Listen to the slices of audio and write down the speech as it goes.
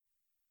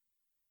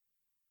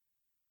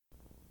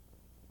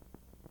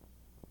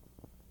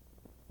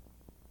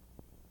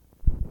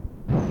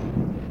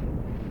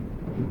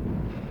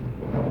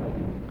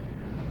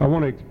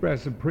want to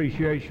express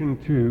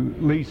appreciation to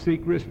Lee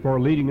Sechrist for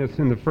leading us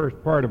in the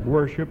first part of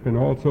worship, and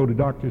also to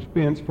Dr.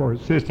 Spence for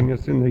assisting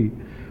us in the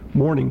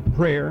morning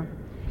prayer,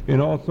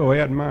 and also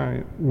add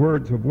my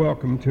words of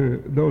welcome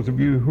to those of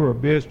you who are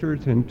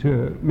visitors and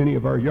to many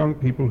of our young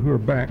people who are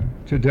back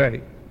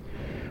today.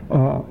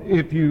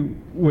 If you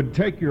would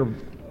take your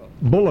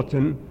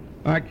bulletin,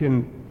 I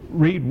can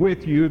read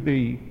with you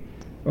the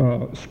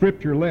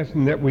scripture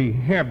lesson that we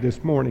have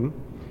this morning.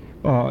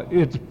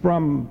 It's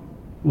from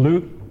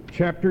Luke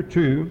chapter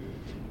 2,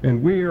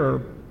 and we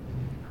are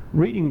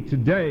reading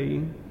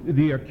today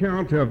the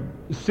account of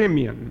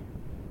Simeon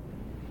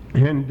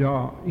and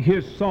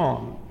his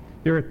song.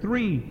 There are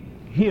three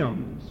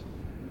hymns.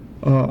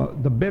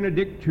 The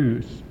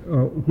Benedictus,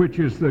 which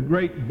is the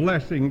great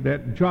blessing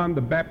that John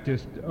the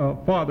Baptist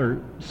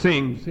father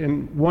sings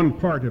in one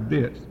part of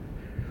this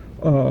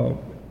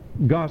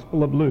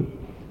Gospel of Luke.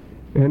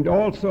 And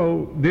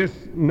also this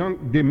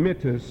Nunc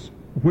Dimittis,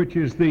 which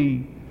is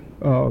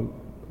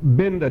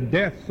been the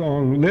death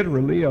song,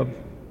 literally, of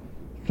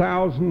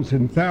thousands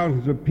and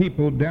thousands of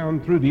people down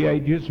through the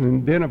ages,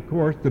 and then, of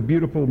course, the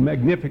beautiful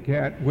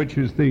Magnificat, which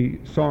is the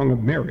Song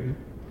of Mary.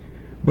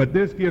 But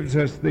this gives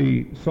us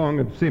the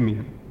Song of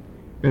Simeon,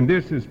 and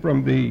this is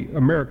from the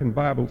American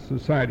Bible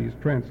Society's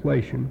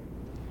translation.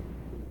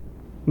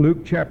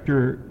 Luke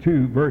chapter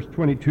 2, verse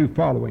 22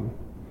 following.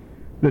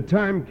 The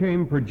time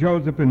came for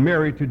Joseph and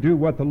Mary to do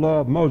what the law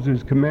of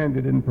Moses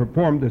commanded and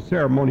perform the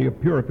ceremony of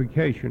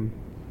purification.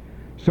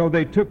 So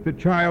they took the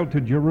child to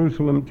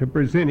Jerusalem to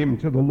present him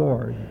to the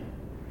Lord.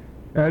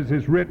 As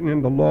is written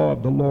in the law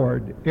of the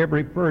Lord,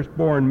 every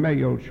firstborn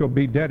male shall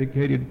be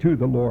dedicated to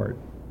the Lord.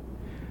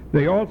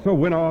 They also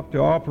went off to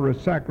offer a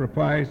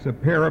sacrifice, a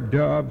pair of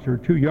doves or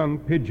 2 young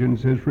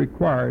pigeons as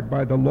required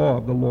by the law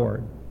of the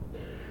Lord.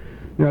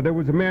 Now there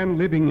was a man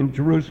living in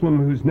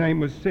Jerusalem whose name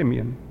was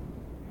Simeon.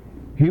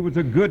 He was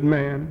a good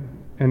man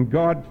and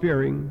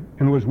God-fearing,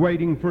 and was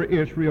waiting for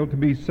Israel to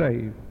be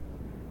saved.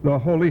 The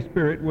Holy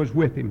Spirit was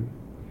with him,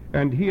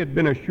 and he had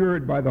been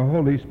assured by the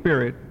Holy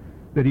Spirit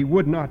that he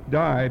would not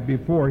die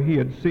before he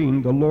had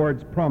seen the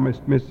Lord's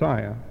promised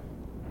Messiah.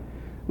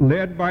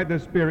 Led by the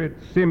Spirit,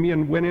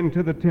 Simeon went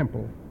into the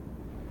temple.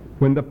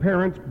 When the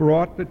parents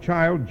brought the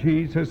child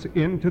Jesus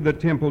into the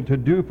temple to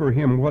do for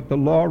him what the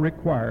law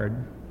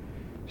required,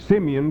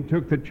 Simeon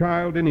took the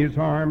child in his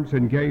arms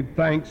and gave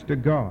thanks to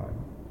God.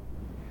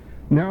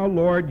 Now,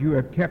 Lord, you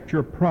have kept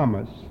your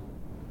promise,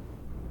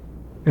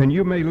 and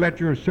you may let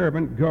your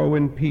servant go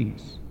in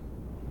peace.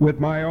 With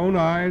my own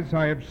eyes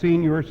I have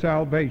seen your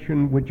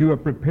salvation, which you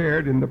have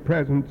prepared in the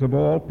presence of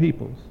all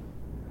peoples,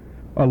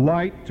 a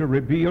light to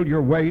reveal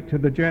your way to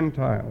the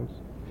Gentiles,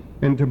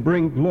 and to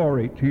bring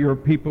glory to your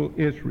people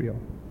Israel.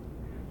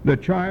 The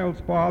child's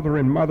father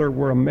and mother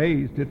were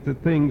amazed at the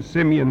things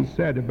Simeon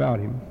said about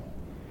him.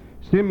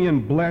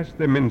 Simeon blessed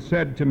them and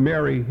said to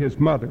Mary, his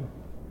mother,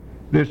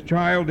 "This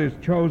child is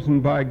chosen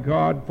by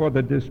God for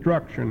the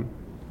destruction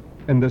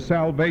and the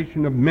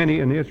salvation of many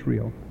in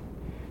Israel.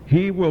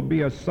 He will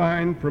be a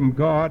sign from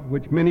God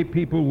which many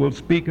people will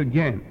speak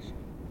against,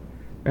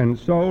 and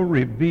so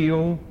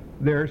reveal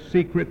their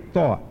secret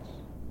thoughts.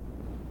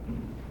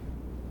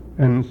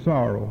 And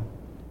sorrow,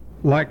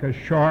 like a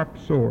sharp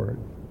sword,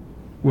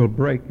 will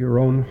break your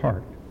own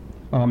heart."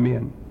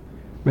 Amen.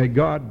 May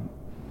God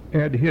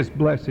add his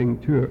blessing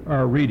to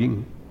our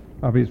reading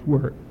of his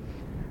word.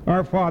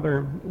 Our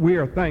Father, we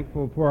are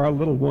thankful for our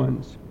little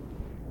ones,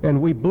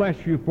 and we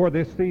bless you for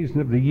this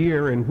season of the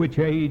year in which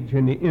age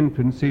and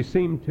infancy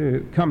seem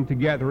to come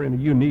together in a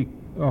unique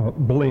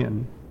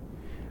blend.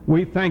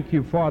 We thank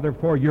you, Father,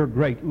 for your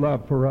great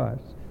love for us,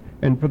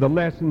 and for the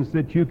lessons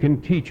that you can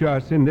teach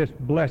us in this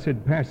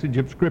blessed passage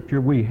of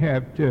Scripture we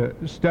have to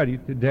study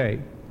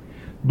today.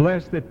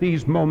 Bless that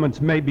these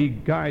moments may be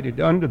guided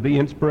under the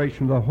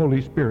inspiration of the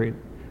Holy Spirit,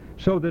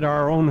 so that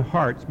our own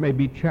hearts may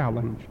be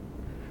challenged,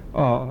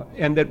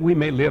 and that we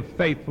may live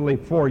faithfully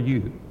for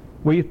you.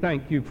 We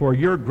thank you for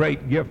your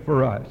great gift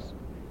for us,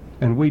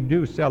 and we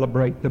do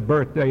celebrate the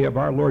birthday of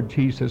our Lord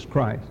Jesus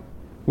Christ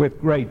with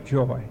great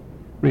joy.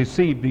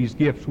 Receive these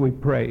gifts, we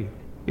pray,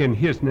 in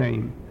his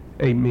name.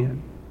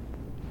 Amen.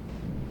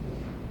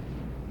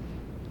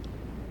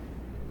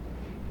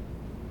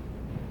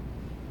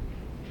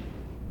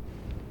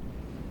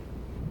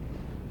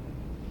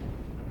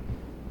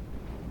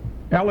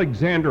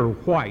 Alexander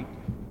White,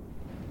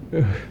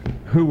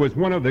 who was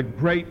one of the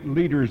great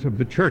leaders of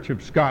the Church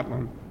of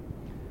Scotland,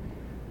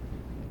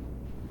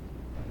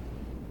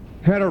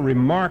 had a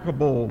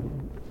remarkable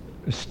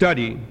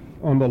study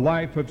on the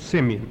life of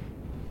Simeon.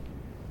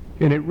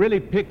 And it really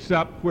picks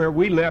up where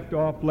we left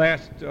off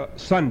last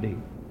Sunday.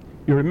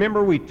 You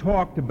remember we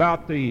talked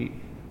about the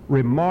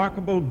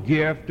remarkable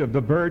gift of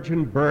the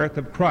virgin birth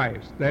of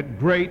Christ, that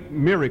great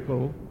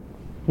miracle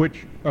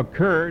which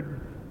occurred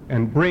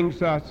and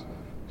brings us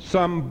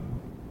some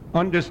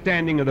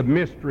understanding of the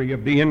mystery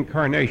of the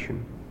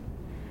incarnation.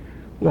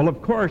 Well,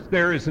 of course,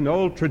 there is an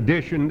old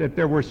tradition that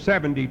there were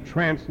 70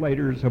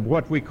 translators of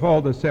what we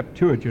call the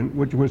Septuagint,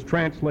 which was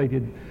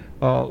translated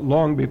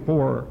long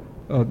before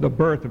the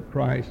birth of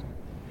Christ.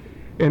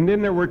 And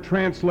then there were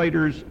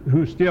translators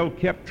who still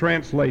kept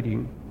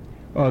translating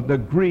the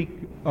Greek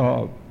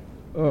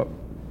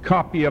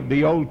copy of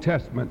the Old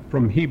Testament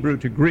from Hebrew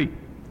to Greek.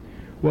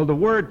 Well, the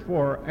word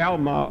for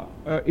Alma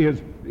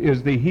is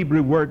the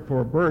Hebrew word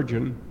for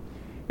virgin,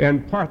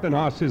 and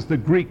Parthenos is the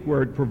Greek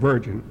word for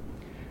virgin.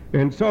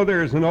 And so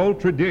there's an old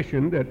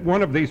tradition that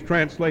one of these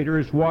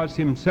translators was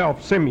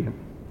himself Simeon.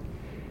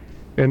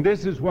 And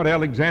this is what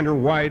Alexander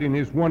White, in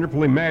his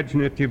wonderful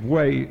imaginative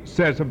way,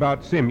 says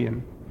about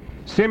Simeon.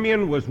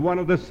 Simeon was one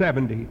of the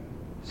 70.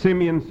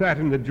 Simeon sat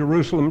in the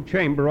Jerusalem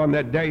chamber on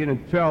that day, and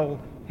it fell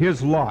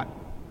his lot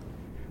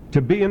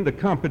to be in the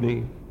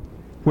company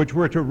which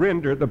were to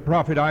render the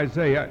prophet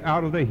Isaiah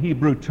out of the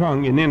Hebrew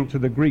tongue and into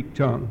the Greek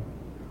tongue.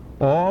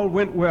 All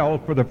went well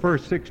for the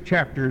first 6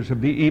 chapters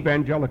of the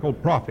evangelical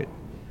prophet.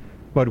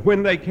 But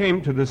when they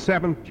came to the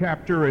 7th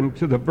chapter and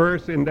to the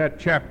verse in that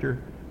chapter,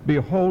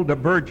 behold, a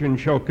virgin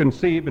shall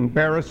conceive and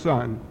bear a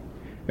son,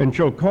 and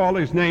shall call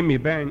his name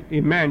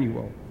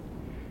Emmanuel.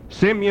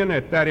 Simeon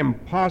at that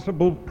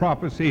impossible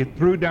prophecy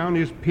threw down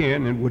his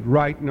pen and would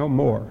write no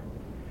more.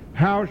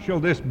 How shall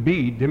this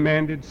be?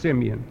 Demanded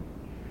Simeon.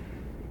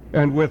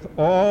 And with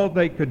all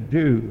they could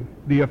do,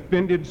 the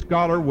offended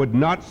scholar would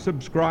not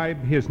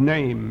subscribe his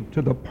name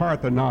to the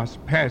Parthenos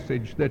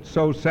passage that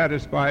so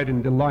satisfied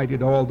and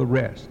delighted all the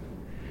rest,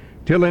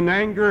 till in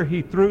anger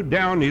he threw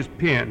down his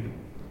pen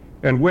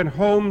and went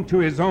home to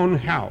his own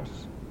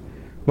house.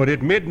 But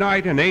at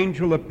midnight an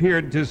angel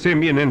appeared to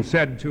Simeon and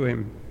said to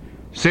him,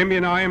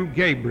 Simeon, I am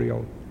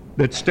Gabriel,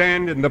 that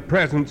stand in the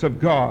presence of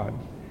God,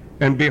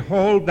 and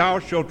behold, thou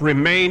shalt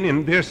remain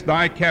in this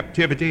thy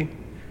captivity,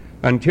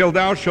 until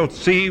thou shalt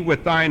see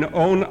with thine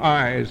own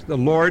eyes the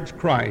Lord's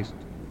Christ,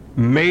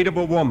 made of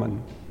a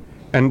woman,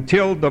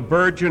 until the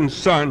virgin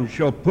son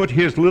shall put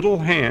his little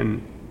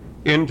hand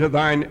into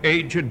thine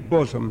aged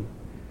bosom,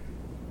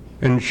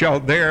 and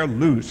shall there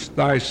loose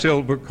thy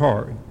silver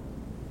cord.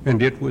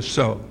 And it was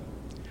so.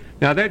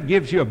 Now that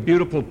gives you a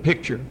beautiful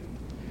picture.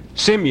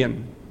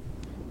 Simeon,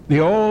 the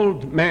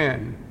old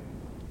man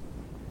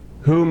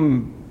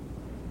whom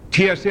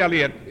T.S.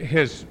 Eliot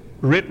has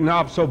written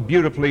of so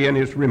beautifully in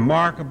his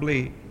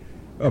remarkably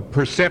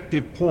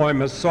perceptive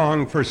poem, A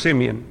Song for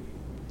Simeon.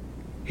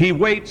 He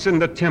waits in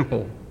the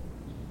temple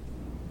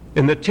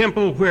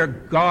where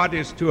God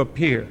is to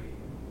appear.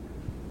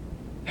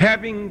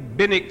 Having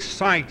been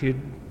excited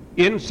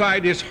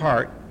inside his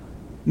heart,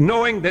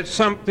 knowing that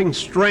something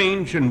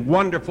strange and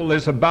wonderful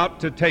is about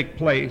to take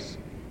place,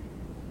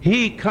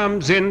 he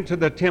comes into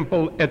the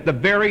temple at the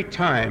very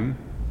time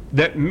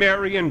that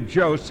Mary and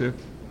Joseph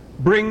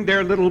bring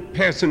their little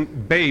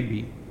peasant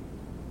baby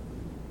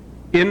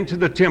into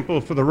the temple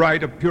for the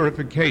rite of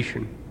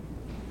purification.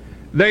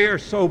 They are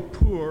so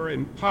poor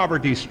and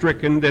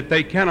poverty-stricken that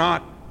they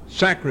cannot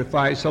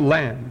sacrifice a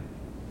lamb.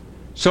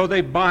 So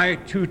they buy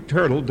 2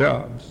 turtle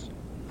doves,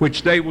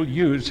 which they will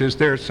use as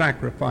their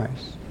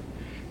sacrifice.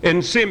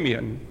 And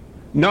Simeon,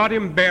 not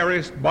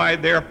embarrassed by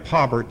their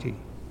poverty,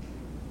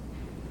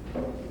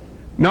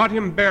 not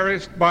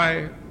embarrassed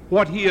by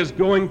what he is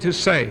going to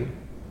say,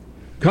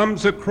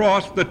 comes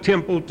across the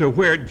temple to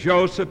where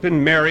Joseph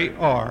and Mary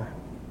are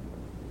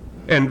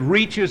and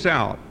reaches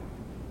out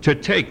to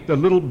take the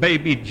little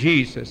baby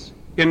Jesus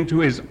into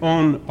his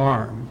own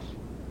arms.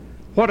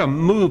 What a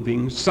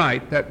moving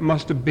sight that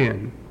must have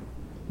been,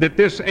 that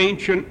this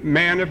ancient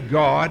man of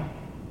God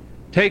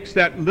takes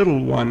that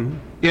little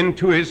one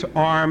into his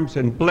arms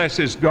and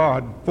blesses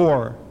God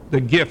for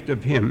the gift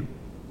of him.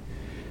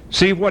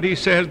 See what he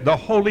says, the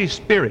Holy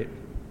Spirit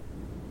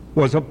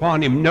was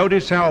upon him.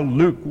 Notice how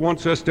Luke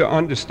wants us to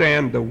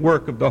understand the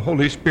work of the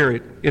Holy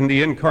Spirit in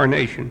the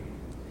incarnation.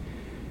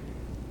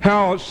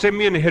 How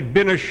Simeon had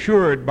been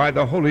assured by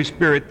the Holy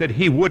Spirit that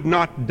he would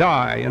not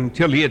die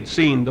until he had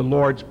seen the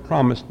Lord's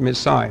promised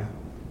Messiah.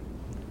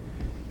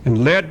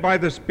 And led by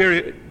the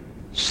Spirit,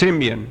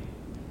 Simeon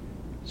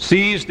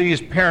sees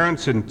these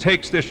parents and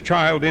takes this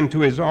child into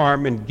his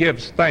arm and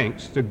gives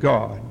thanks to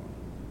God.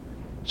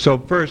 So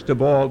first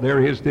of all,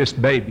 there is this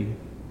baby.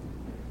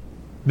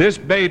 This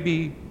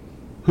baby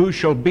who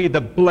shall be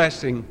the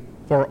blessing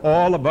for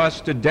all of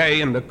us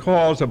today and the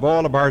cause of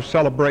all of our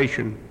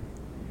celebration.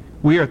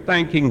 We are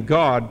thanking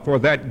God for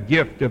that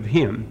gift of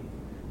him,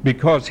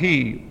 because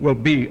he will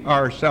be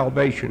our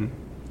salvation.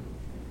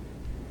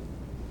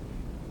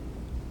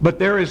 But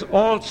there is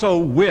also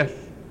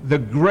with the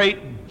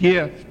great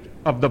gift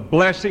of the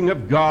blessing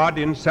of God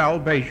in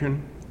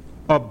salvation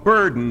a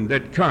burden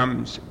that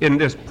comes in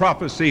this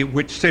prophecy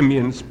which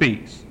Simeon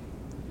speaks.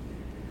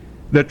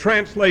 The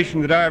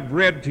translation that I've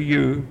read to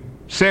you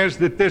says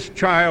that this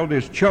child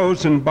is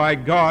chosen by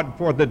God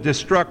for the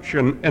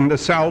destruction and the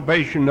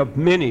salvation of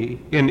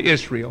many in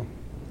Israel.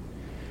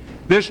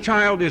 This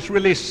child is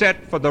really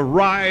set for the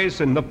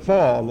rise and the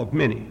fall of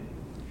many.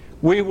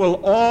 We will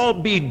all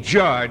be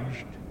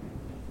judged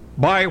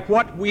by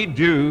what we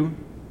do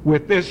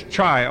with this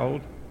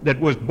child that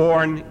was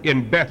born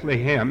in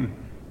Bethlehem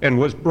and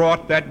was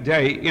brought that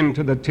day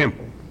into the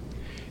temple.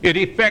 It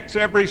affects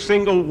every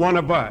single one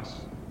of us.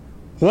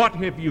 What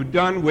have you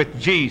done with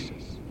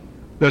Jesus,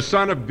 the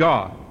Son of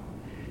God?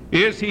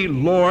 Is he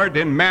Lord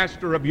and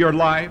master of your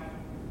life,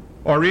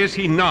 or is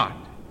he not?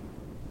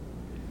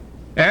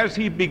 As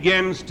he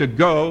begins to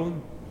go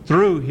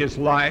through his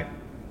life,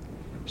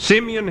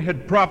 Simeon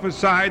had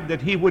prophesied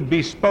that he would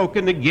be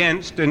spoken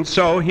against, and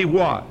so he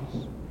was.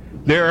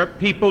 There are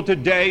people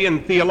today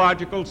in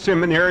theological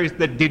seminaries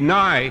that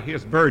deny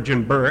his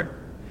virgin birth,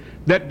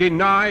 that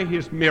deny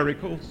his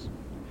miracles,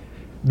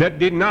 that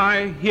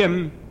deny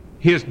him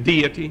his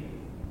deity.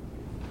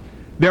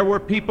 There were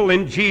people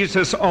in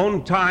Jesus'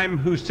 own time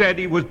who said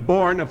he was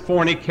born of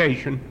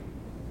fornication.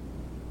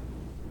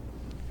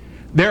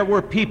 There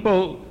were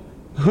people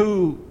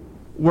who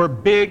were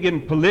big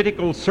in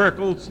political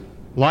circles,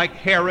 like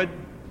Herod,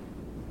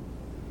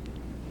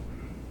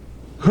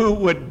 who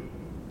would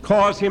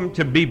cause him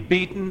to be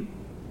beaten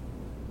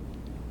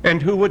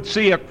and who would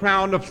see a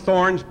crown of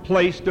thorns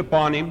placed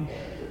upon him,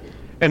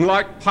 and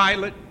like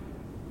Pilate,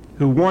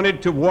 who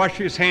wanted to wash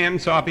his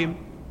hands of him.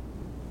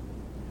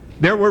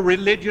 There were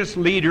religious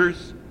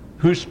leaders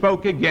who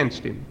spoke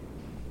against him,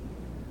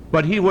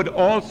 but he would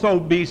also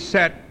be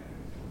set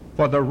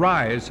for the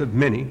rise of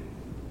many.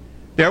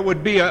 There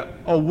would be a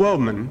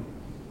woman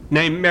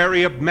named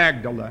Mary of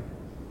Magdala,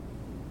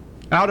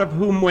 out of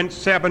whom went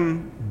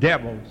 7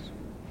 devils.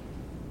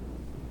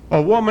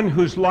 A woman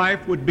whose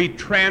life would be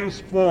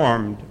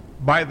transformed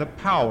by the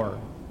power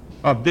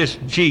of this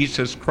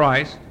Jesus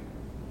Christ.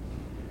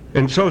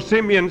 And so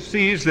Simeon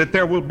sees that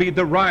there will be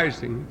the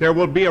rising. There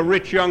will be a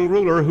rich young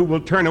ruler who will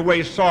turn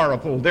away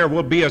sorrowful. There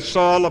will be a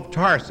Saul of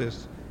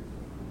Tarsus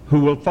who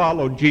will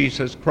follow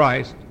Jesus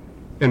Christ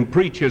and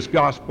preach his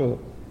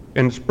gospel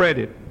and spread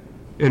it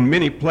in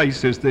many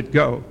places that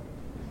go.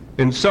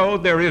 And so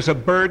there is a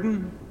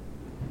burden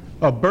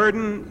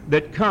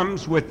that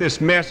comes with this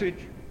message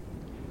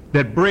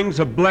that brings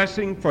a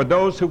blessing for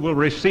those who will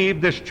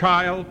receive this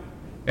child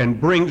and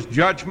brings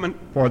judgment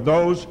for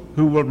those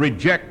who will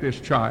reject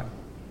this child.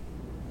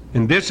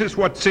 And this is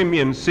what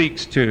Simeon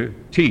seeks to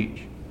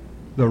teach.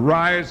 The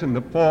rise and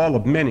the fall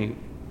of many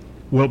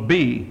will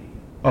be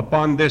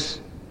upon this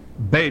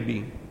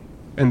baby,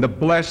 and the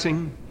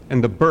blessing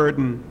and the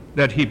burden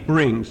that he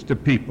brings to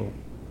people.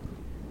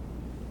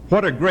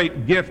 What a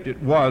great gift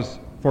it was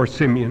for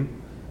Simeon.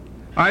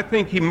 I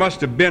think he must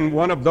have been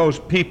one of those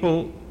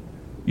people.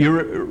 You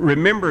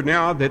remember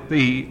now that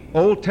the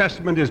Old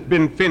Testament has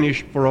been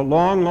finished for a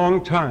long,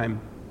 long time,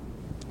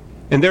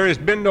 and there has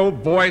been no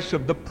voice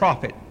of the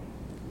prophet.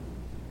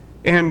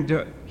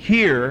 And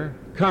here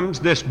comes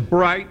this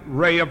bright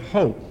ray of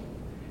hope.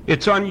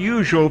 It's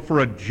unusual for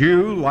a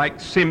Jew like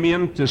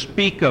Simeon to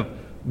speak of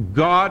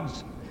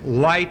God's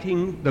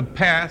lighting the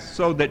path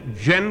so that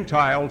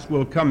Gentiles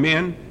will come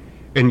in,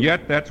 and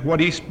yet that's what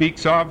he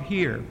speaks of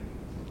here.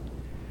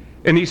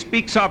 And he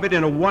speaks of it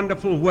in a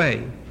wonderful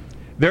way.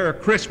 There are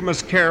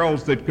Christmas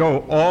carols that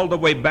go all the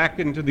way back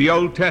into the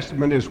Old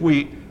Testament, as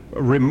we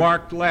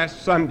remarked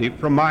last Sunday,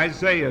 from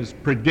Isaiah's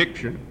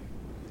prediction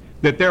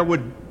that there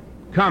would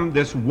come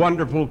this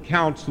wonderful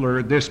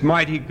counselor, this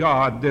mighty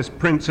God, this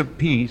Prince of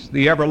Peace,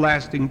 the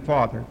everlasting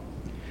Father,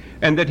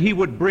 and that he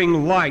would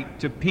bring light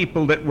to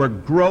people that were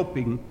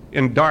groping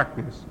in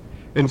darkness.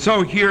 And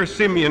so here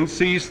Simeon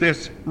sees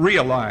this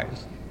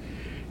realized.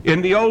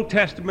 In the Old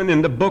Testament,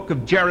 in the book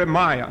of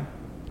Jeremiah,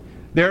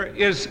 there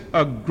is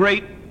a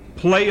great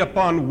play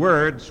upon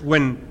words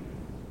when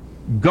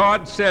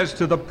God says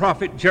to the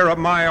prophet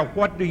Jeremiah,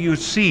 "What do you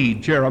see,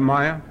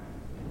 Jeremiah?"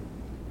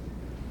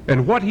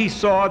 And what he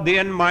saw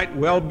then might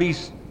well be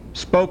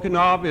spoken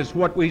of as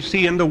what we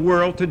see in the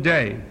world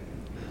today.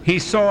 He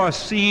saw a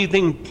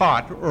seething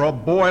pot or a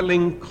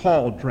boiling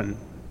cauldron.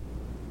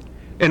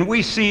 And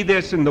we see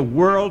this in the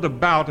world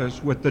about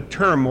us with the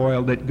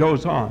turmoil that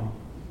goes on.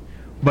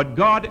 But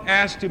God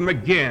asked him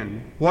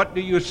again, "What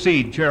do you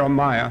see,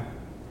 Jeremiah?"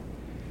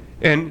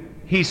 And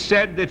he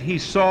said that he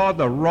saw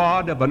the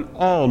rod of an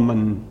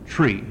almond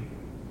tree.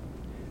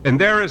 And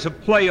there is a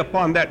play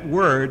upon that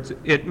word.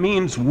 It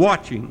means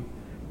watching,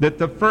 that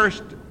the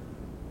first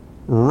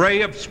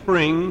ray of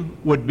spring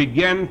would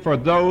begin for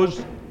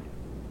those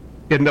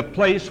in the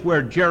place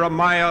where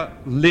Jeremiah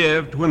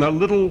lived, when a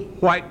little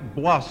white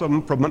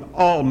blossom from an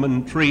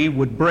almond tree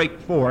would break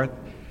forth.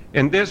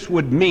 And this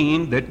would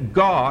mean that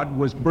God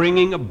was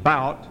bringing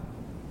about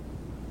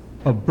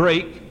a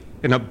break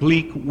in a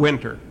bleak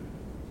winter.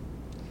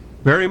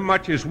 Very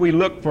much as we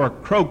look for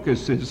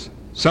crocuses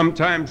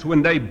sometimes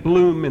when they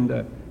bloom in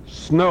the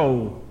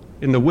snow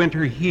in the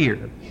winter here.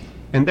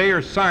 And they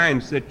are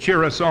signs that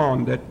cheer us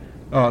on that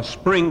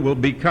spring will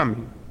be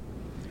coming.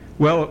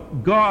 Well,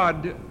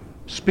 God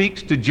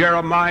speaks to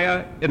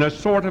Jeremiah in a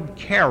sort of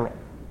carol,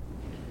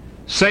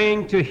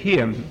 saying to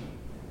him,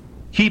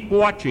 "Keep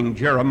watching,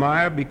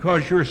 Jeremiah,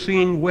 because you're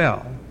seeing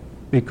well,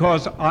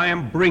 because I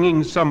am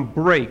bringing some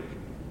break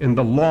in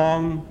the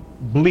long,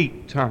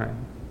 bleak time."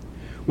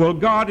 Well,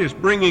 God is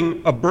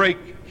bringing a break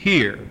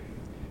here,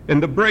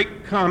 and the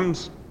break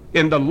comes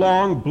in the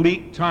long,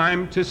 bleak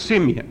time to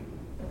Simeon.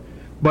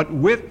 But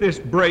with this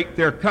break,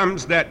 there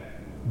comes that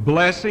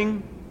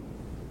blessing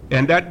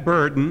and that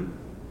burden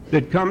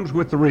that comes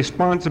with the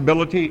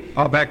responsibility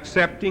of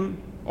accepting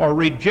or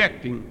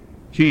rejecting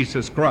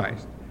Jesus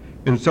Christ.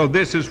 And so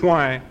this is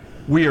why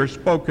we are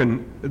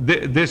spoken,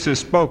 this is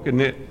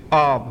spoken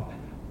of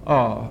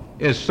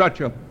as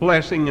such a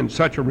blessing and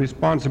such a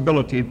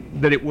responsibility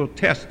that it will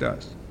test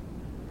us.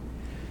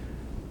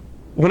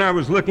 When I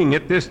was looking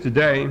at this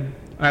today,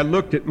 I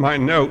looked at my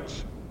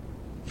notes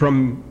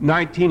from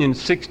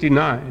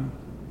 1969.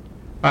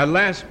 I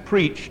last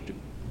preached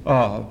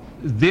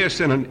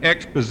this in an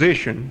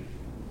exposition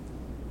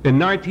in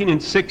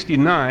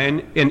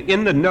 1969, and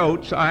in the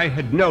notes I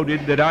had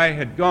noted that I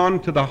had gone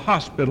to the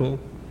hospital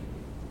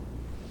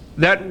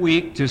that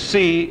week to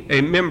see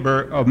a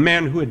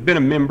man who had been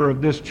a member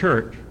of this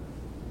church.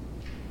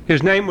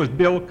 His name was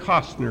Bill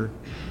Costner.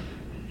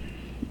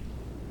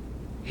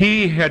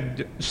 He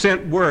had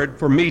sent word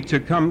for me to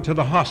come to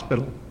the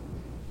hospital.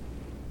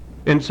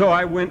 And so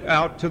I went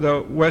out to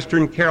the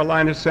Western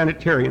Carolina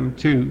Sanitarium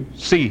to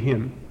see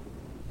him.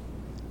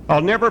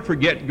 I'll never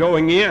forget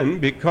going in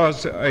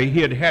because he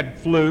had had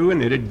flu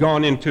and it had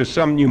gone into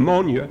some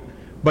pneumonia,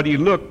 but he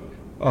looked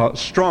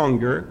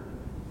stronger,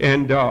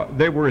 and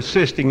they were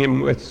assisting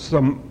him with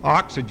some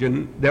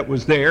oxygen that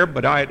was there,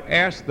 but I had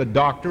asked the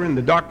doctor, and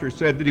the doctor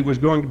said that he was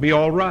going to be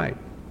all right.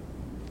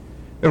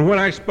 And when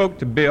I spoke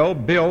to Bill,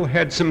 Bill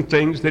had some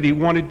things that he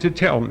wanted to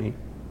tell me.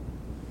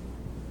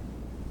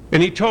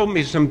 And he told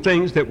me some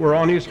things that were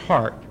on his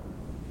heart.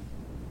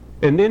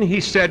 And then he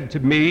said to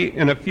me,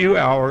 in a few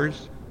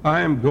hours,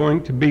 I am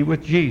going to be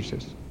with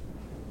Jesus.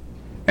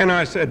 And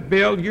I said,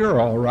 Bill, you're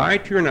all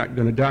right. You're not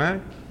going to die.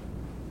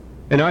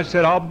 And I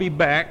said, I'll be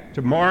back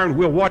tomorrow and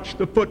we'll watch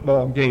the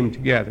football game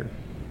together.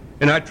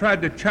 And I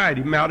tried to chide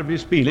him out of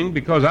his feeling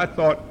because I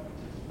thought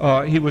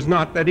he was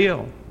not that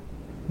ill.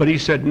 But he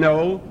said,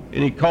 no,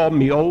 and he called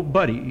me old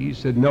buddy. He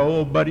said, no,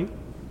 old buddy,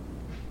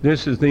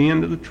 this is the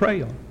end of the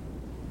trail.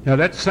 Now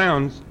that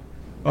sounds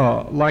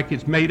like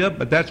it's made up,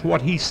 but that's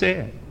what he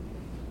said.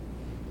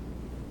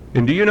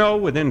 And do you know,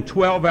 within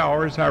 12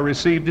 hours I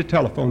received a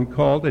telephone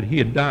call that he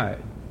had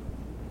died.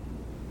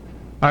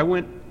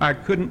 I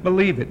couldn't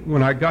believe it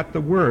when I got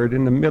the word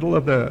in the middle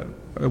of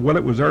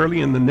it was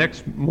early in the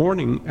next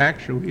morning,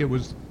 actually. It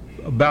was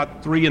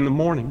about 3 in the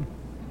morning.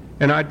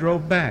 And I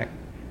drove back.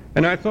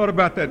 And I thought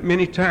about that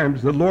many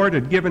times. The Lord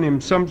had given him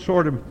some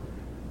sort of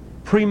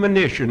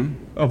premonition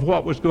of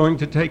what was going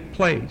to take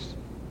place.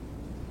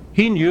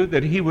 He knew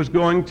that he was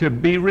going to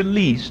be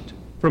released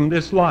from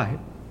this life.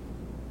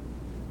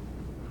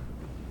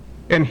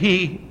 And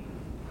he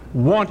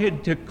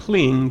wanted to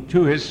cling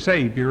to his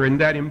Savior in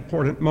that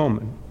important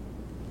moment.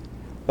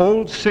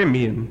 Old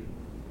Simeon,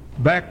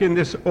 back in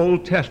this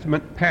Old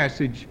Testament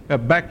passage,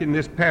 back in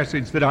this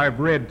passage that I've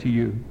read to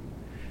you,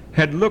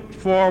 had looked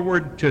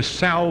forward to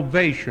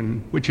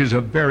salvation, which is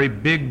a very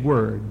big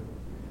word,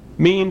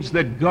 means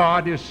that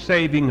God is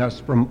saving us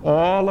from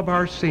all of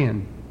our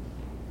sin,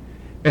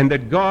 and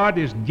that God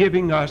is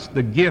giving us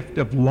the gift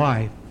of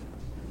life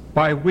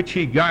by which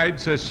he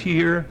guides us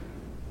here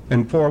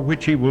and for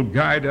which he will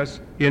guide us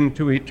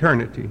into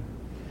eternity.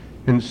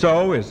 And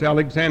so, as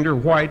Alexander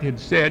White had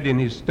said in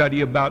his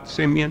study about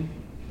Simeon,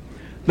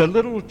 the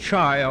little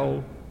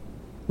child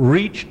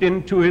reached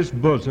into his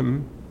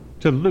bosom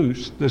to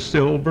loose the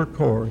silver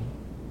cord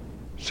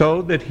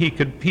so that he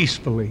could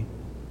peacefully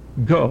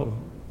go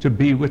to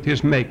be with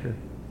his Maker.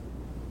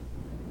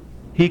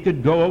 He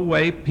could go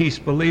away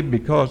peacefully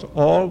because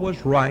all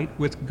was right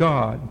with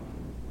God,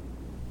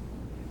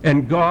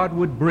 and God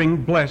would bring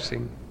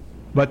blessing.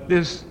 But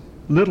this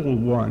little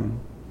one,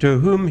 to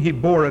whom he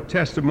bore a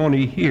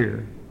testimony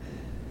here,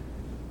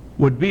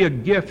 would be a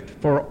gift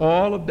for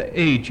all of the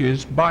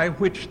ages, by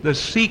which the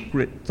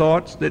secret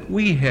thoughts that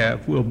we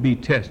have will be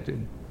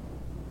tested,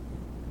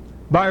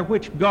 by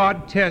which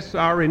God tests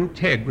our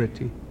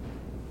integrity,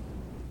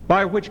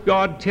 by which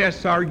God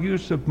tests our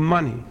use of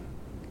money,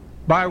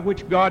 by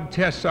which God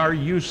tests our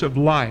use of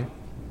life.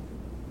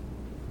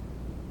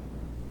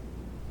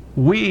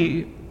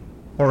 We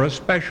are a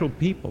special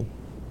people.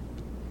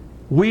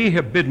 We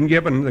have been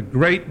given the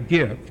great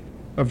gift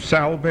of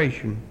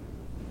salvation.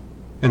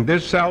 And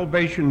this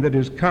salvation that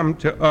has come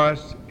to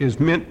us is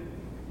meant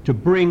to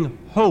bring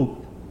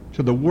hope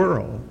to the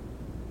world,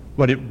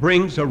 but it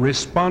brings a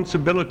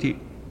responsibility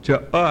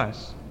to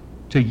us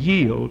to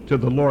yield to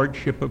the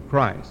Lordship of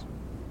Christ.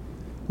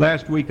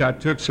 Last week I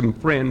took some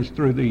friends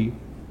through the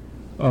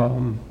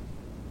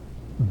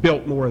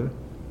Biltmore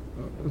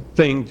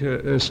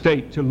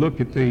estate to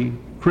look at the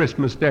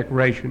Christmas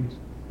decorations.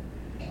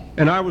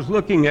 And I was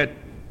looking at,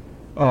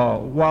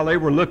 while they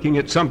were looking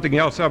at something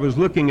else, I was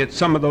looking at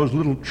some of those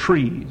little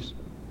trees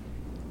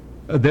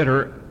that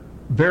are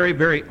very,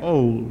 very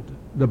old,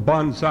 the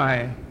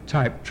bonsai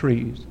type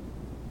trees.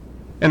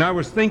 And I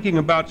was thinking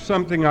about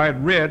something I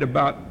had read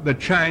about the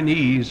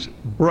Chinese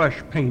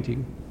brush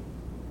painting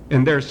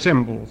and their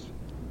symbols.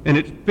 And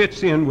it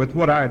fits in with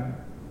what I had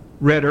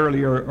read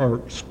earlier,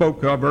 or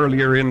spoke of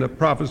earlier in the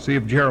prophecy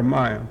of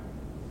Jeremiah.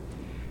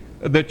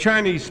 The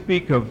Chinese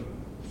speak of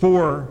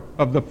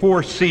the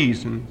four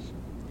seasons,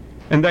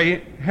 and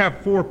they have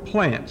 4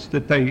 plants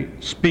that they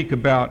speak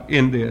about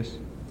in this.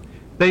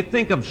 They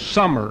think of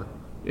summer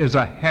as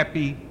a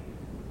happy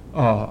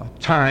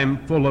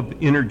time, full of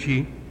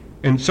energy.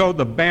 And so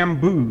the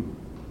bamboo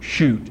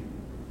shoot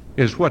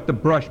is what the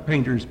brush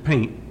painters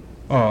paint,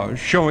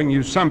 showing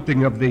you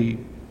something of the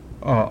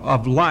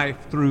of life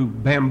through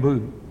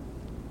bamboo.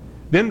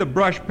 Then the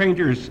brush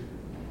painters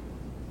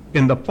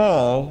in the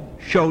fall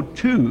show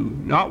two,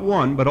 not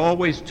one, but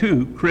always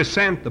two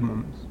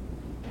chrysanthemums.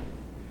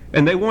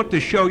 And they want to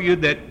show you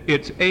that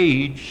it's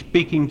age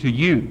speaking to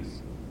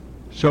youth.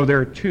 So there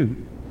are two.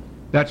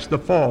 That's the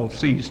fall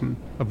season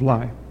of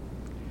life.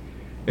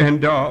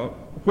 And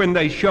when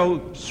they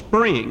show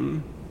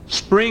spring,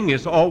 spring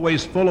is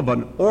always full of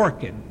an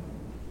orchid,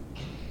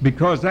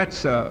 because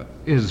that's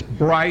as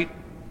bright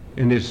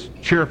and as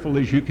cheerful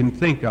as you can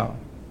think of.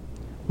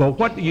 Well,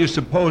 what do you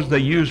suppose they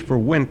use for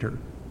winter?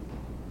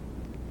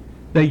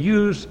 They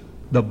use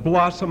the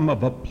blossom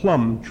of a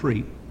plum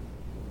tree.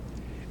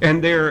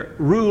 And their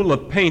rule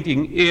of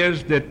painting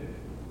is that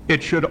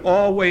it should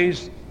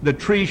always, the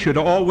tree should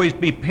always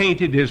be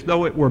painted as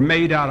though it were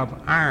made out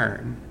of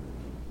iron,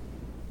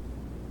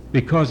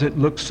 because it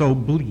looks so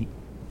bleak.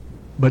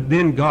 But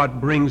then God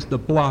brings the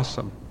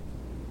blossom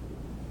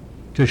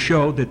to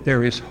show that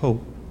there is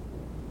hope.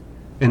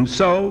 And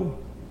so,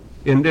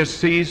 in this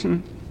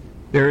season,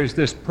 there is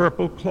this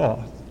purple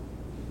cloth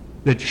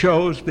that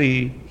shows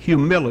the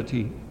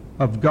humility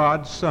of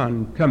God's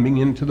Son coming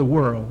into the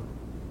world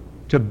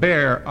to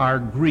bear our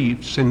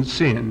griefs and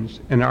sins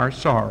and our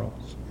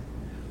sorrows.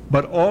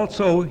 But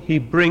also he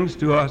brings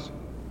to us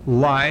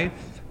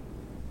life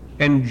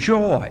and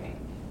joy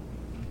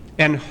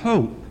and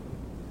hope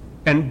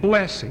and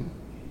blessing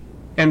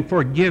and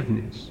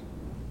forgiveness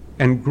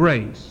and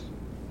grace.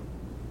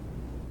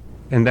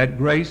 And that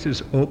grace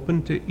is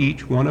open to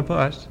each one of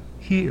us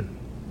here.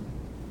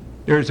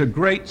 There's a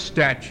great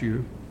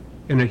statue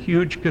in a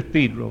huge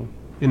cathedral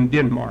in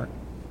Denmark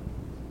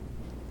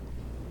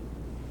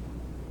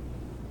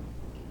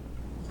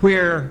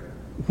where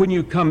when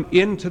you come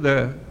into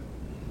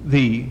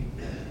the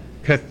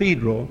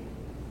cathedral,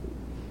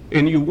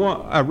 and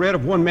I read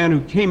of one man who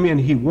came in,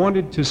 he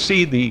wanted to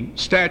see the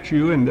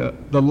statue, and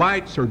the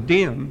lights are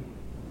dim.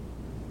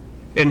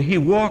 And he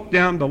walked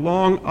down the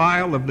long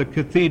aisle of the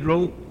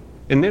cathedral,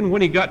 and then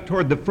when he got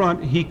toward the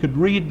front, he could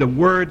read the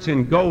words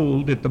in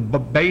gold at the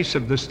base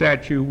of the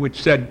statue which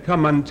said,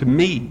 "Come unto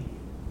me."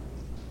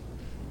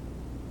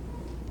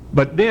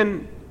 But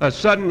then a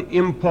sudden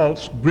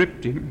impulse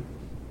gripped him,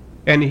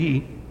 and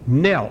he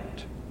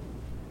knelt.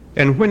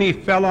 And when he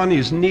fell on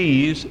his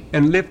knees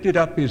and lifted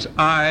up his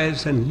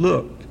eyes and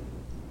looked,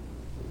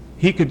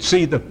 he could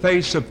see the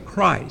face of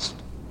Christ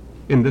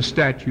in the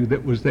statue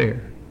that was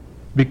there,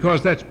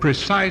 because that's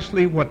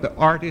precisely what the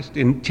artist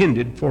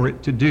intended for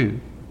it to do,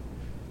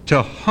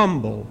 to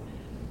humble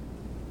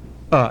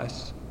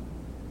us,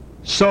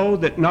 so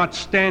that not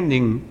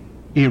standing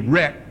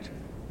erect,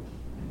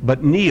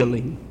 but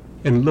kneeling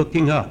and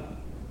looking up,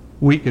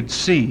 we could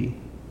see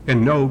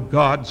and know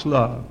God's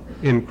love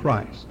in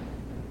Christ.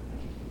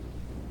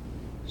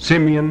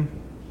 Simeon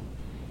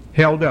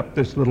held up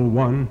this little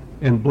one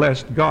and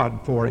blessed God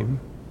for him,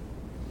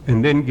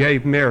 and then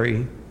gave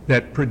Mary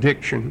that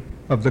prediction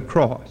of the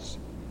cross.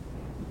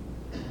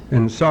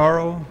 And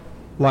sorrow,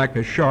 like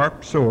a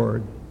sharp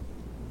sword,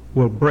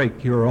 will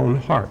break your own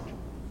heart.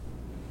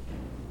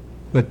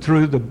 But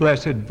through the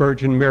Blessed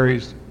Virgin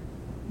Mary's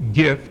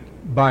gift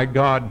by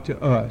God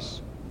to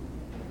us,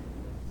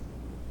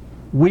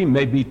 we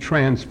may be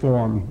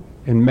transformed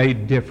and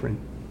made different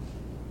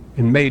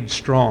and made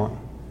strong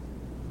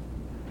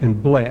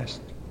and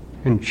blessed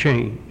and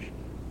changed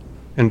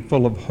and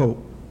full of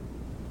hope.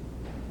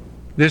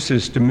 This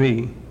is to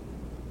me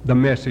the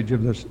message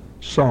of the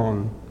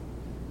song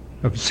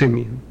of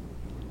Simeon.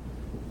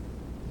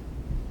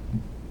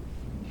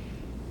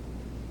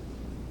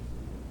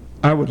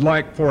 I would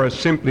like for us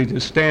simply to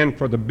stand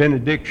for the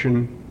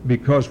benediction,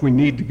 because we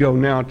need to go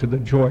now to the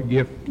Joy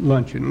Gift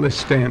Luncheon. Let's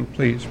stand,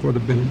 please, for the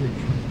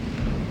benediction.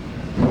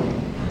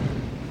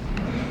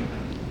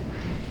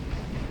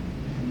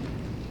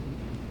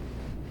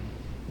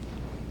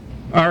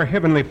 Our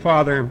Heavenly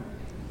Father,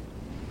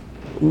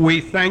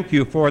 we thank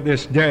you for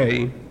this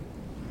day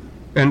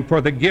and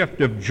for the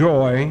gift of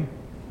joy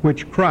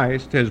which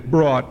Christ has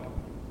brought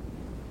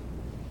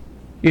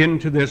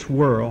into this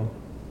world.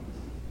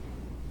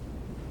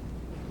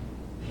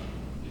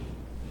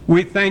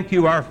 We thank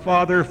you, our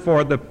Father,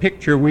 for the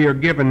picture we are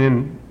given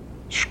in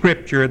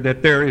Scripture,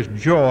 that there is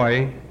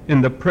joy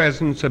in the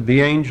presence of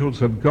the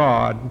angels of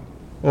God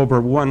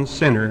over one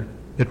sinner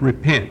that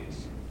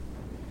repents,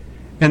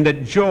 and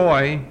that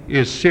joy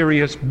is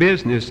serious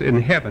business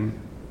in heaven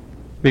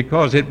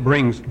because it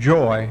brings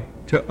joy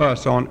to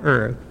us on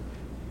earth.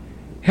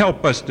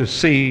 Help us to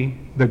see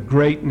the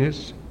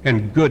greatness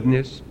and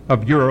goodness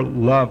of your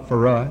love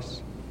for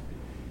us,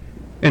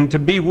 and to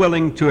be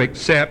willing to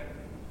accept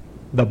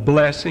the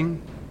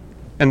blessing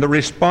and the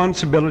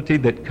responsibility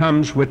that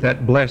comes with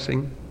that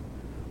blessing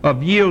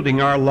of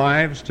yielding our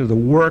lives to the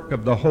work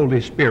of the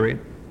Holy Spirit,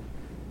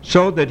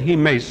 so that he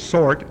may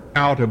sort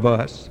out of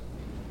us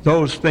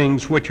those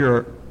things which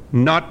are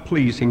not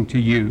pleasing to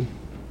you,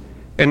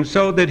 and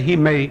so that he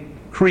may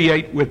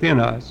create within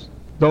us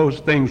those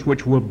things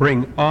which will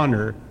bring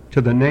honor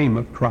to the name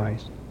of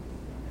Christ.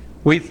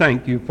 We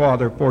thank you,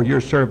 Father, for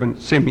your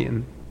servant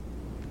Simeon,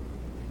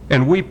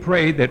 and we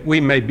pray that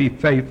we may be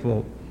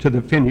faithful to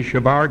the finish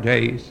of our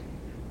days.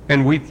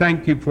 And we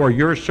thank you for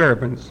your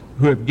servants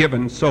who have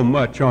given so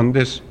much on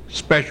this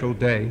special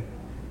day.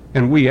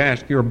 And we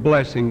ask your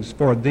blessings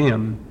for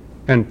them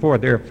and for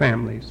their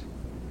families.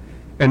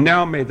 And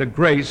now may the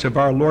grace of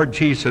our Lord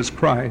Jesus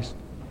Christ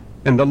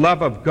and the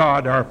love of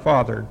God our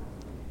Father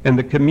and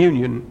the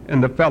communion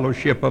and the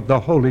fellowship of the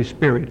Holy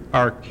Spirit,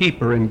 our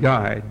keeper and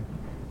guide,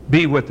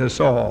 be with us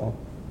all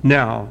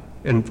now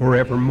and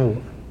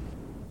forevermore.